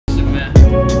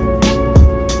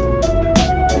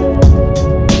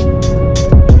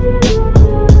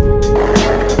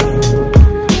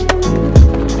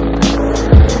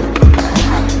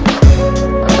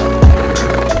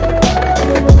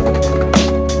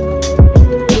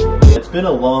been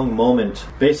a long moment.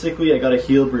 Basically, I got a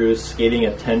heel bruise skating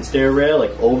a 10-stair rail, like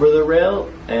over the rail,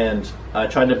 and I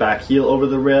tried to back heel over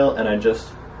the rail, and I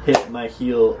just hit my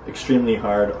heel extremely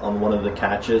hard on one of the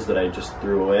catches that I just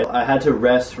threw away. I had to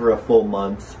rest for a full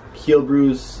month. Heel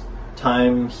bruise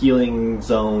time, healing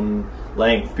zone,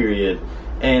 length period,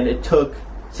 and it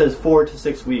says 4 to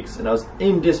 6 weeks, and I was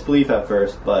in disbelief at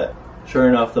first, but sure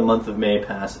enough, the month of May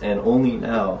passed, and only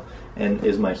now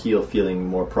is my heel feeling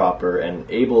more proper and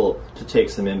able to take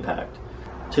some impact.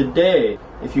 Today,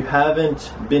 if you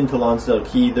haven't been to Lonsdale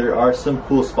Key, there are some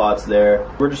cool spots there.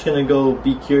 We're just gonna go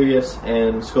be curious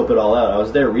and scope it all out. I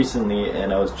was there recently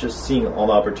and I was just seeing all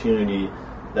the opportunity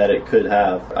that it could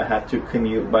have. I have to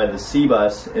commute by the sea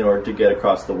bus in order to get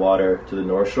across the water to the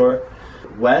North Shore.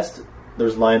 West,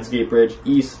 there's Lionsgate Bridge.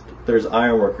 East, there's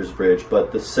Ironworkers Bridge.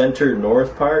 But the center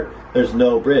north part, there's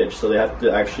no bridge, so they have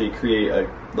to actually create a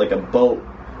boat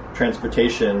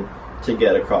transportation to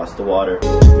get across the water.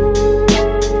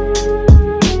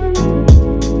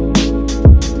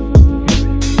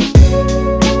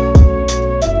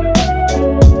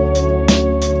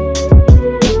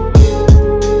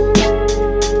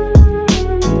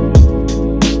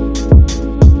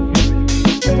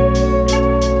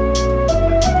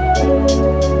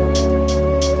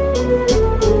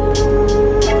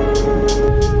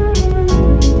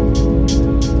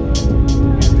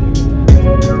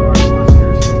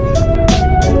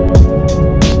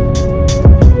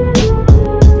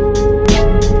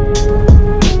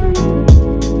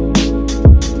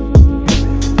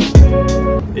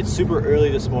 It's super early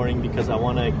this morning because I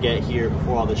want to get here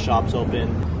before all the shops open.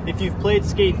 If you've played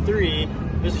Skate 3,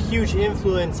 there's a huge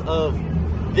influence of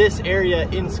this area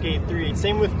in Skate 3.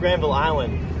 Same with Granville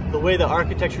Island. The way the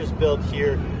architecture is built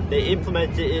here, they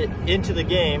implemented it into the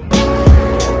game.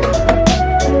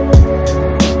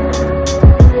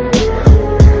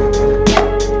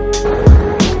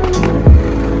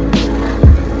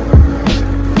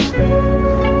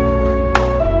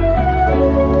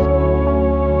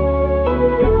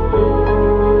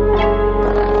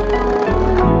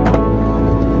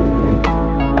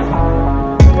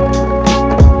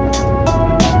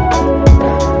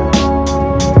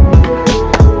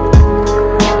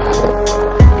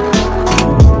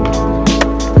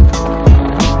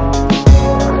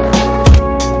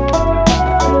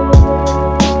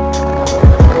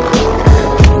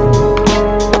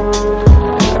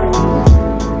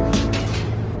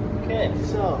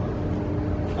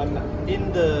 I'm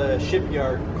in the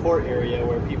Shipyard court area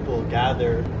where people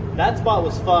gather. That spot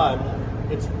was fun.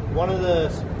 It's one of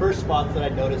the first spots that I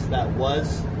noticed that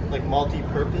was like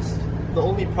multi-purpose. The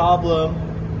only problem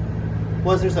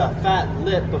was there's a fat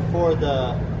lip before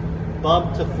the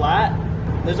bump to flat.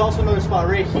 There's also another spot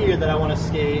right here that I want to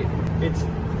skate. It's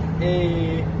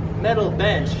a metal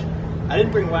bench. I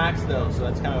didn't bring wax though, so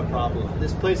that's kind of a problem.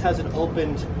 This place hasn't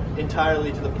opened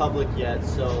entirely to the public yet,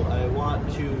 so I want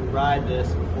to ride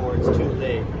this before it's too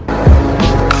late.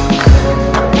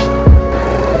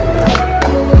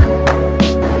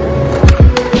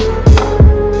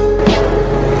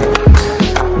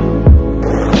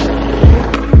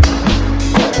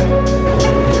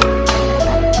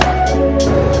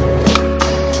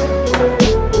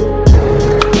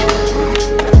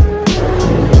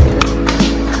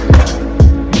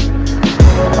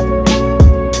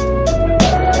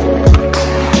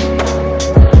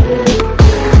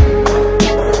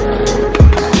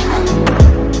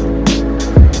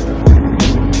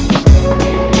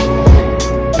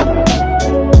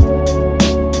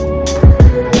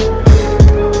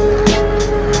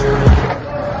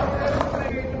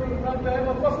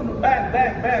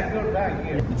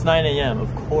 It's 9 a.m.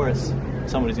 Of course,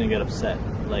 somebody's gonna get upset.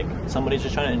 Like, somebody's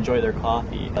just trying to enjoy their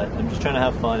coffee. But I'm just trying to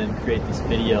have fun and create this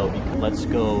video. Because let's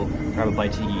go grab a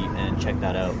bite to eat and check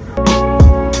that out.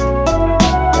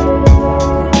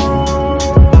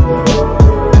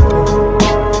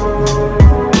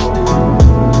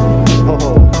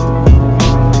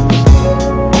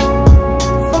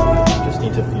 Just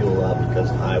need to fuel up because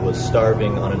I was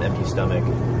starving on an empty stomach.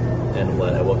 And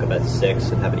what, I woke up at 6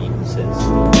 and haven't eaten since.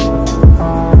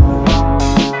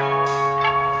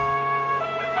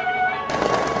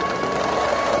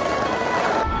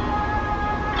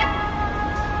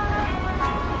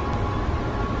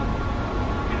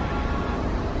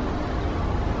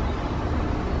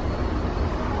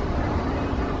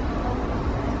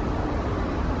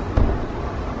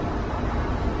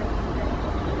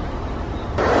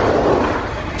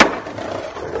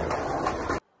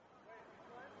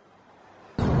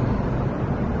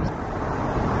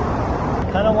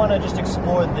 I kind of want to just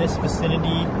explore this vicinity.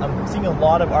 I'm seeing a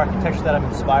lot of architecture that I'm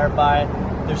inspired by.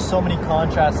 There's so many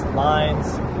contrast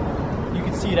lines. You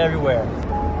can see it everywhere.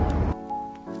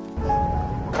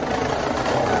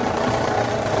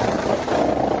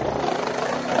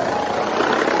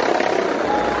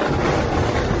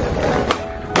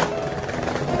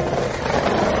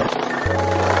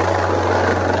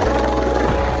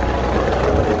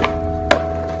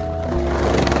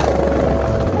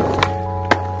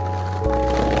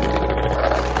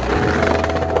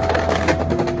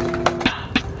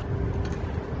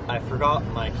 I forgot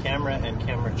my camera and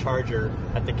camera charger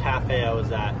at the cafe I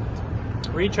was at.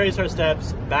 Retrace our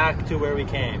steps back to where we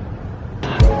came.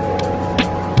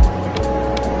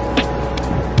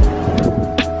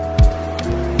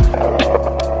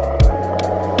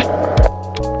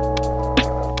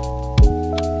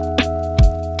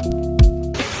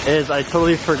 I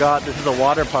totally forgot this is a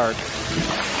water park.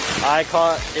 I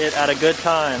caught it at a good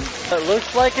time. It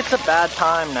looks like it's a bad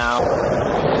time now.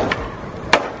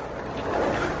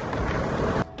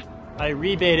 I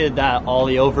rebaited that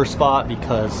ollie over spot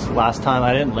because last time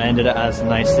I didn't land it as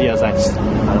nicely as I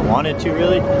wanted to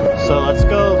really. So let's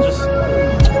go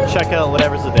just check out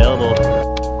whatever's available.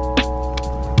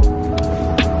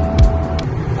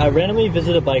 I randomly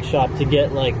visited a bike shop to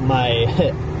get like my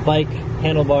bike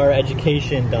handlebar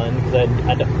education done because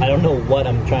I don't know what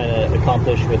I'm trying to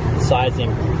accomplish with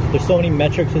sizing. There's so many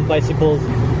metrics with bicycles,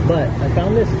 but I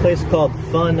found this place called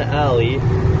Fun Alley.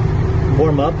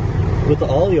 Warm up with the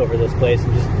ollie over this place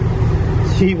and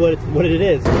just see what it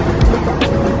is.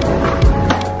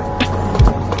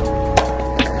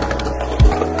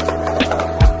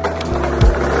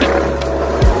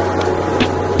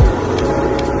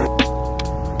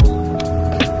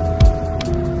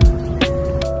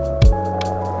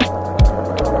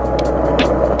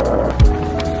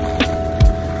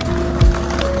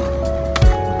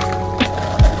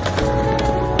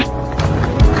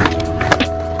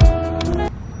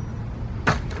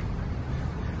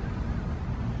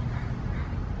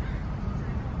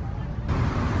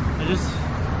 I just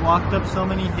walked up so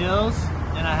many hills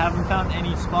and I haven't found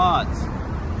any spots.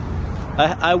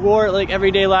 I wore it like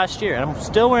every day last year and I'm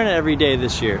still wearing it every day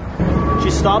this year.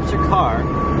 She stops her car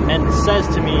and says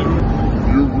to me,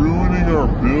 "You're ruining our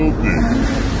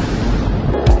building."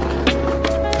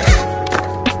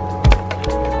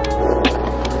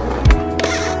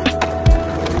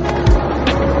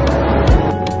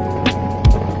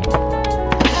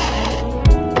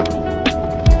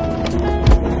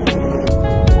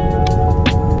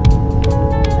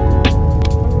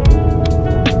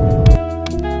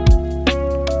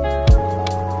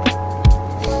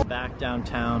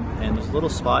 Downtown, and there's a little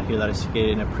spot here that I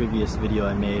skated in a previous video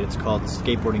I made. It's called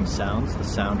Skateboarding Sounds, the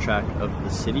soundtrack of the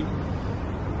city.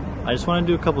 I just want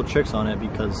to do a couple tricks on it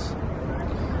because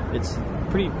it's a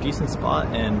pretty decent spot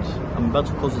and I'm about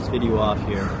to close this video off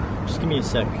here. Just give me a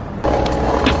sec.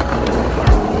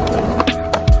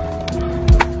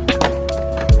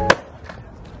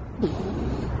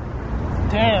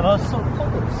 Damn, I was so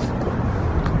close.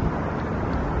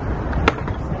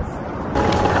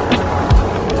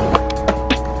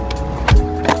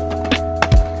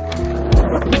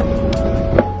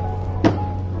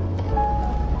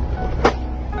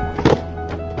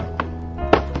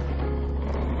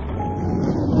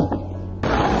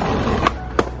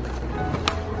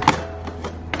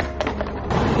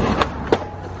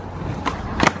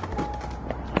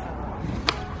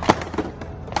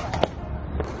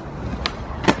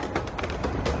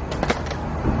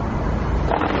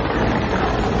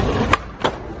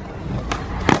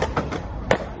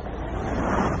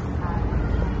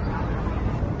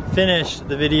 Finished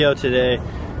the video today.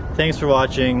 Thanks for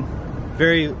watching.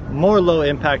 More low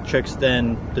impact tricks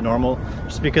than the normal,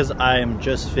 just because I am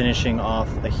just finishing off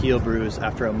a heel bruise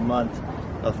after a month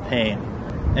of pain.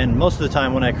 And most of the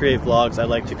time when I create vlogs, I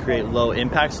like to create low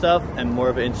impact stuff and more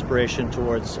of an inspiration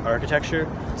towards architecture.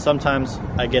 Sometimes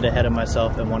I get ahead of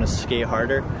myself and want to skate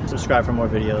harder. Subscribe for more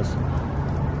videos.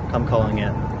 I'm calling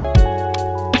it.